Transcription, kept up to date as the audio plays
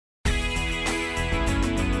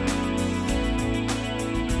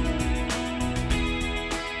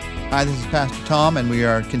Hi, this is Pastor Tom, and we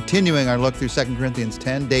are continuing our look through 2 Corinthians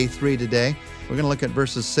 10, day 3 today. We're going to look at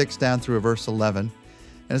verses 6 down through verse 11.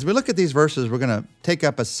 And as we look at these verses, we're going to take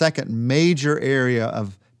up a second major area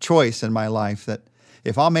of choice in my life that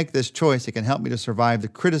if I'll make this choice, it can help me to survive the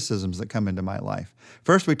criticisms that come into my life.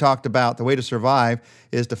 First, we talked about the way to survive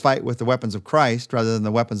is to fight with the weapons of Christ rather than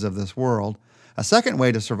the weapons of this world. A second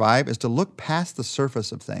way to survive is to look past the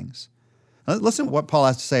surface of things. Now, listen to what Paul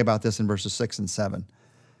has to say about this in verses 6 and 7.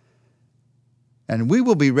 And we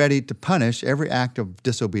will be ready to punish every act of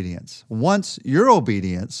disobedience once your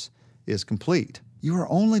obedience is complete. You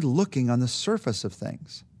are only looking on the surface of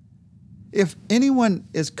things. If anyone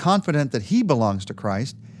is confident that he belongs to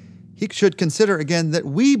Christ, he should consider again that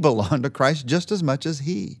we belong to Christ just as much as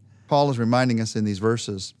he. Paul is reminding us in these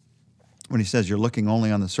verses, when he says you're looking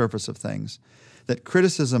only on the surface of things, that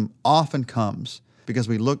criticism often comes because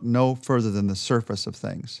we look no further than the surface of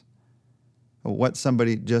things. What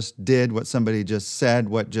somebody just did, what somebody just said,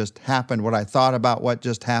 what just happened, what I thought about what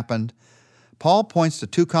just happened. Paul points to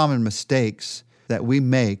two common mistakes that we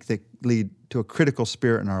make that lead to a critical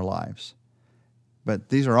spirit in our lives. But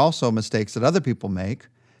these are also mistakes that other people make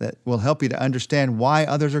that will help you to understand why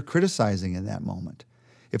others are criticizing in that moment.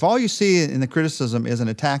 If all you see in the criticism is an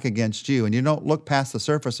attack against you and you don't look past the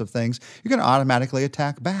surface of things, you're going to automatically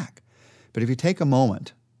attack back. But if you take a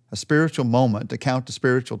moment, a spiritual moment to count to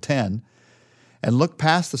spiritual 10, and look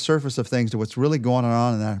past the surface of things to what's really going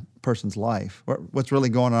on in that person's life, or what's really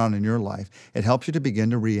going on in your life, it helps you to begin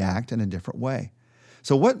to react in a different way.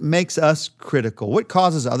 So what makes us critical? What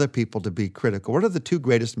causes other people to be critical? What are the two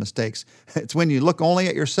greatest mistakes? It's when you look only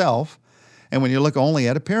at yourself and when you look only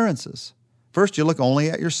at appearances. First, you look only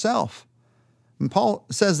at yourself. And Paul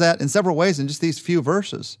says that in several ways in just these few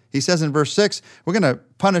verses. He says in verse 6, we're going to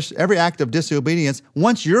punish every act of disobedience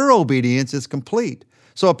once your obedience is complete.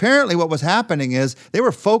 So apparently what was happening is they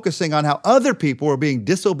were focusing on how other people were being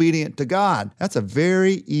disobedient to God. That's a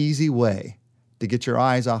very easy way to get your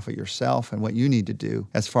eyes off of yourself and what you need to do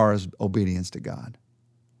as far as obedience to God.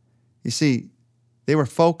 You see, they were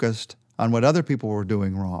focused on what other people were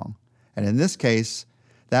doing wrong. And in this case,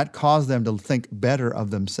 that caused them to think better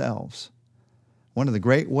of themselves. One of the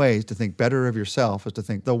great ways to think better of yourself is to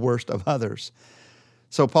think the worst of others.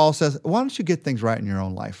 So Paul says, why don't you get things right in your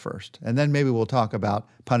own life first? And then maybe we'll talk about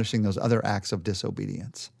punishing those other acts of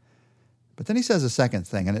disobedience. But then he says a second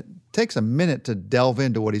thing, and it takes a minute to delve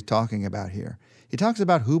into what he's talking about here. He talks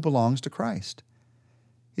about who belongs to Christ.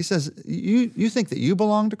 He says, you think that you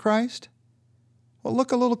belong to Christ? Well,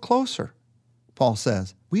 look a little closer. Paul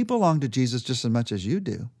says, we belong to Jesus just as much as you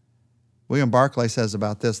do. William Barclay says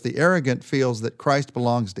about this, the arrogant feels that Christ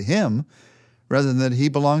belongs to him rather than that he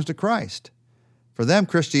belongs to Christ. For them,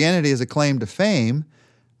 Christianity is a claim to fame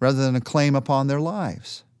rather than a claim upon their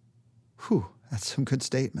lives. Whew, that's some good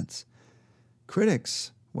statements.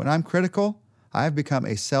 Critics, when I'm critical, I've become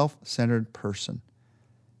a self-centered person.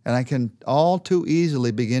 And I can all too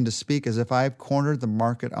easily begin to speak as if I've cornered the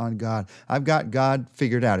market on God. I've got God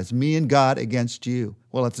figured out. It's me and God against you.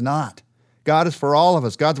 Well, it's not. God is for all of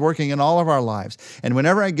us. God's working in all of our lives. And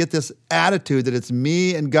whenever I get this attitude that it's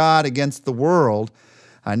me and God against the world,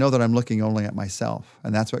 I know that I'm looking only at myself,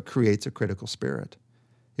 and that's what creates a critical spirit.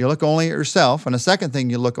 You look only at yourself, and a second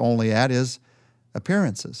thing you look only at is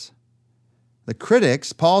appearances. The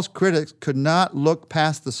critics, Paul's critics, could not look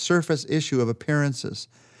past the surface issue of appearances.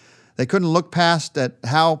 They couldn't look past at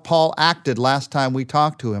how Paul acted last time we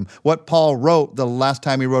talked to him, what Paul wrote the last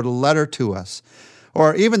time he wrote a letter to us,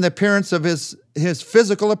 or even the appearance of his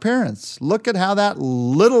physical appearance. Look at how that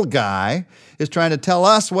little guy is trying to tell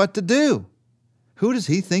us what to do. Who does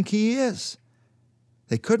he think he is?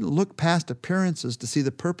 They couldn't look past appearances to see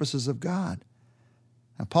the purposes of God.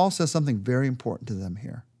 Now, Paul says something very important to them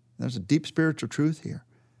here. There's a deep spiritual truth here.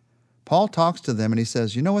 Paul talks to them and he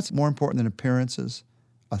says, you know what's more important than appearances?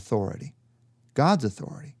 Authority. God's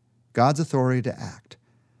authority. God's authority to act.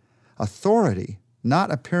 Authority,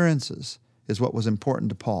 not appearances, is what was important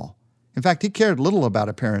to Paul. In fact, he cared little about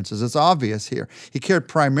appearances. It's obvious here. He cared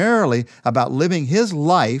primarily about living his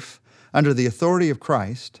life under the authority of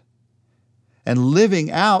Christ and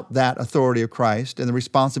living out that authority of Christ and the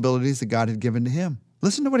responsibilities that God had given to him.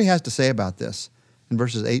 Listen to what he has to say about this in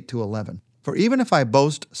verses 8 to 11. For even if I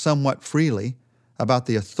boast somewhat freely about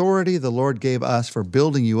the authority the Lord gave us for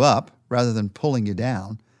building you up rather than pulling you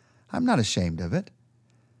down, I'm not ashamed of it.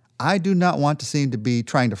 I do not want to seem to be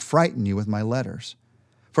trying to frighten you with my letters.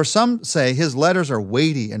 For some say his letters are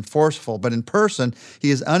weighty and forceful, but in person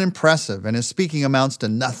he is unimpressive and his speaking amounts to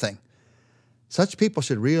nothing. Such people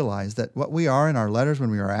should realize that what we are in our letters when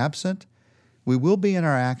we are absent, we will be in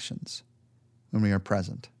our actions when we are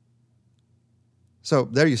present. So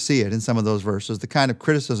there you see it in some of those verses, the kind of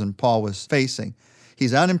criticism Paul was facing.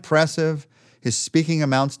 He's unimpressive. His speaking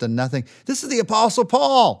amounts to nothing. This is the Apostle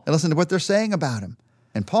Paul. And listen to what they're saying about him.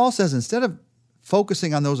 And Paul says instead of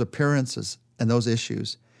focusing on those appearances and those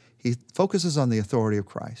issues, he focuses on the authority of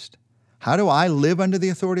Christ. How do I live under the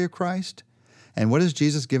authority of Christ? And what has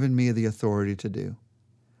Jesus given me the authority to do?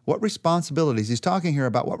 What responsibilities? He's talking here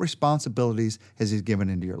about what responsibilities has he given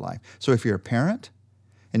into your life. So if you're a parent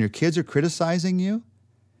and your kids are criticizing you,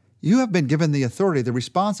 you have been given the authority, the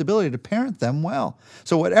responsibility to parent them well.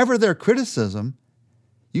 So whatever their criticism,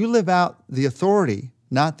 you live out the authority,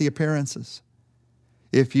 not the appearances.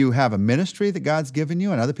 If you have a ministry that God's given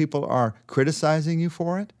you and other people are criticizing you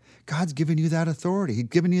for it, God's given you that authority. He's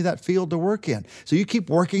given you that field to work in. So you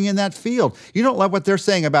keep working in that field. You don't let what they're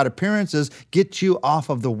saying about appearances get you off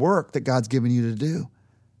of the work that God's given you to do.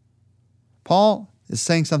 Paul is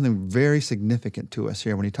saying something very significant to us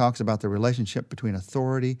here when he talks about the relationship between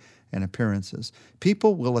authority and appearances.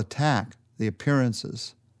 People will attack the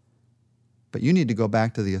appearances, but you need to go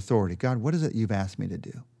back to the authority. God, what is it you've asked me to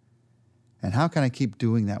do? And how can I keep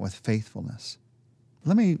doing that with faithfulness?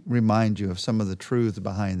 Let me remind you of some of the truths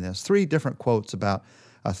behind this. 3 different quotes about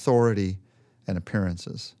authority and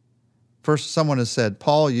appearances. First, someone has said,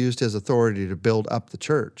 Paul used his authority to build up the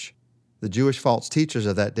church. The Jewish false teachers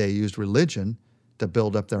of that day used religion to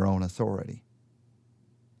build up their own authority.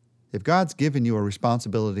 If God's given you a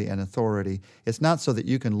responsibility and authority, it's not so that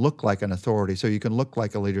you can look like an authority, so you can look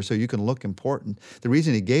like a leader, so you can look important. The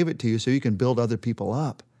reason he gave it to you so you can build other people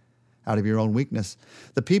up out of your own weakness.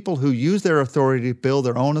 The people who use their authority to build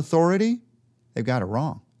their own authority, they've got it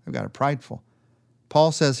wrong. They've got it prideful.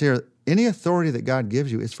 Paul says here, any authority that God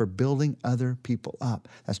gives you is for building other people up.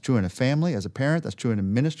 That's true in a family, as a parent. That's true in a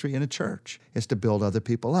ministry, in a church. It's to build other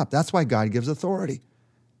people up. That's why God gives authority.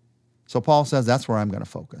 So Paul says, that's where I'm going to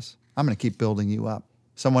focus. I'm going to keep building you up.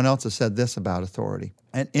 Someone else has said this about authority.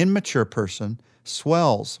 An immature person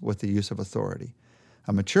swells with the use of authority.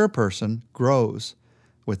 A mature person grows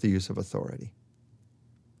with the use of authority.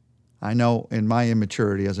 I know in my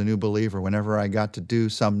immaturity as a new believer, whenever I got to do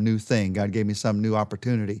some new thing, God gave me some new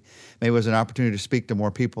opportunity. Maybe it was an opportunity to speak to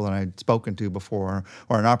more people than I'd spoken to before,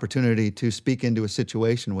 or an opportunity to speak into a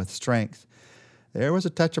situation with strength. There was a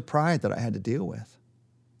touch of pride that I had to deal with.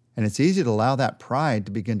 And it's easy to allow that pride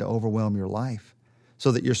to begin to overwhelm your life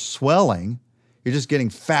so that you're swelling. You're just getting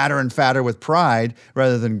fatter and fatter with pride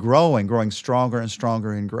rather than growing stronger and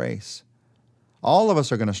stronger in grace. All of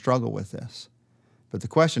us are going to struggle with this. But the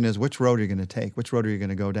question is, which road are you going to take? Which road are you going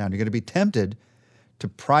to go down? You're going to be tempted to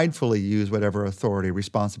pridefully use whatever authority,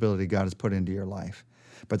 responsibility God has put into your life.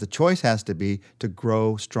 But the choice has to be to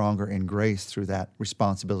grow stronger in grace through that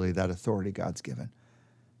responsibility, that authority God's given.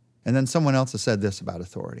 And then someone else has said this about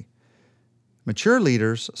authority. Mature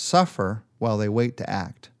leaders suffer while they wait to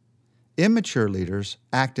act. Immature leaders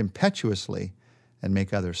act impetuously and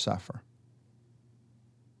make others suffer.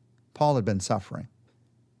 Paul had been suffering.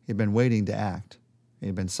 He'd been waiting to act.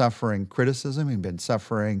 He'd been suffering criticism. He'd been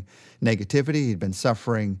suffering negativity. He'd been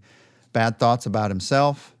suffering bad thoughts about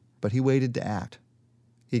himself, but he waited to act.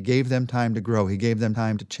 He gave them time to grow. He gave them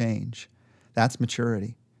time to change. That's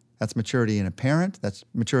maturity. That's maturity in a parent. That's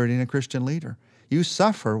maturity in a Christian leader. You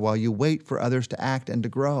suffer while you wait for others to act and to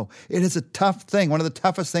grow. It is a tough thing. One of the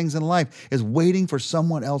toughest things in life is waiting for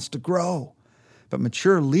someone else to grow. But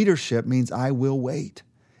mature leadership means I will wait.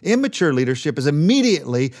 Immature leadership is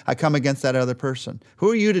immediately, I come against that other person. Who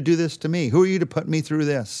are you to do this to me? Who are you to put me through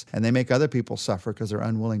this? And they make other people suffer because they're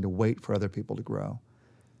unwilling to wait for other people to grow.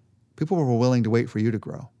 People were willing to wait for you to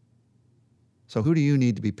grow. So who do you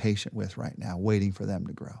need to be patient with right now, waiting for them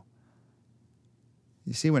to grow?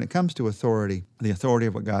 You see, when it comes to authority, the authority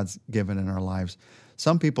of what God's given in our lives,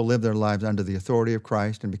 some people live their lives under the authority of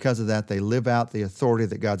Christ, and because of that, they live out the authority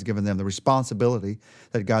that God's given them, the responsibility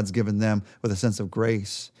that God's given them with a sense of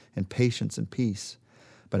grace and patience and peace.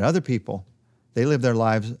 But other people, they live their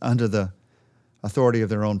lives under the authority of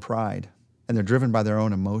their own pride, and they're driven by their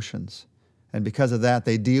own emotions. And because of that,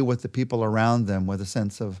 they deal with the people around them with a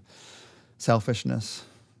sense of selfishness,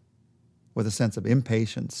 with a sense of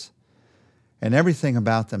impatience, and everything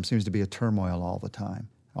about them seems to be a turmoil all the time.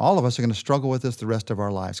 All of us are going to struggle with this the rest of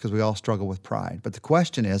our lives because we all struggle with pride. But the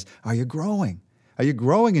question is, are you growing? Are you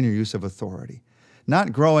growing in your use of authority?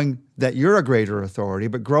 Not growing that you're a greater authority,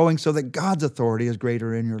 but growing so that God's authority is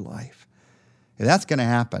greater in your life. If that's going to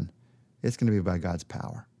happen, it's going to be by God's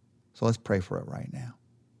power. So let's pray for it right now.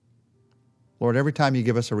 Lord, every time you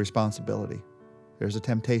give us a responsibility, there's a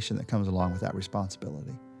temptation that comes along with that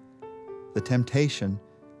responsibility. The temptation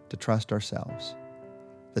to trust ourselves.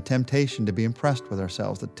 The temptation to be impressed with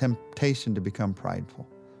ourselves. The temptation to become prideful.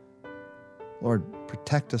 Lord,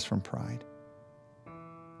 protect us from pride.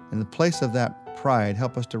 In the place of that pride,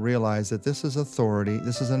 help us to realize that this is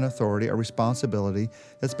an authority, a responsibility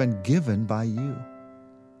that's been given by you.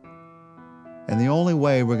 And the only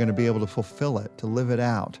way we're going to be able to fulfill it, to live it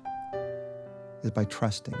out, is by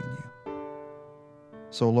trusting in you.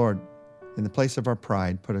 So, Lord, in the place of our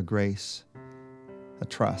pride, put a grace, a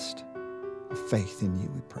trust, a faith in you,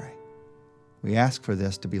 we pray. We ask for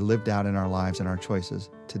this to be lived out in our lives and our choices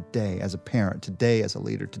today as a parent, today as a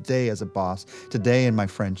leader, today as a boss, today in my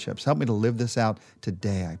friendships. Help me to live this out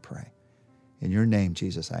today, I pray. In your name,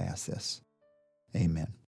 Jesus, I ask this.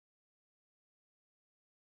 Amen.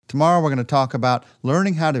 Tomorrow we're going to talk about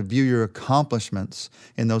learning how to view your accomplishments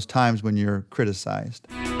in those times when you're criticized.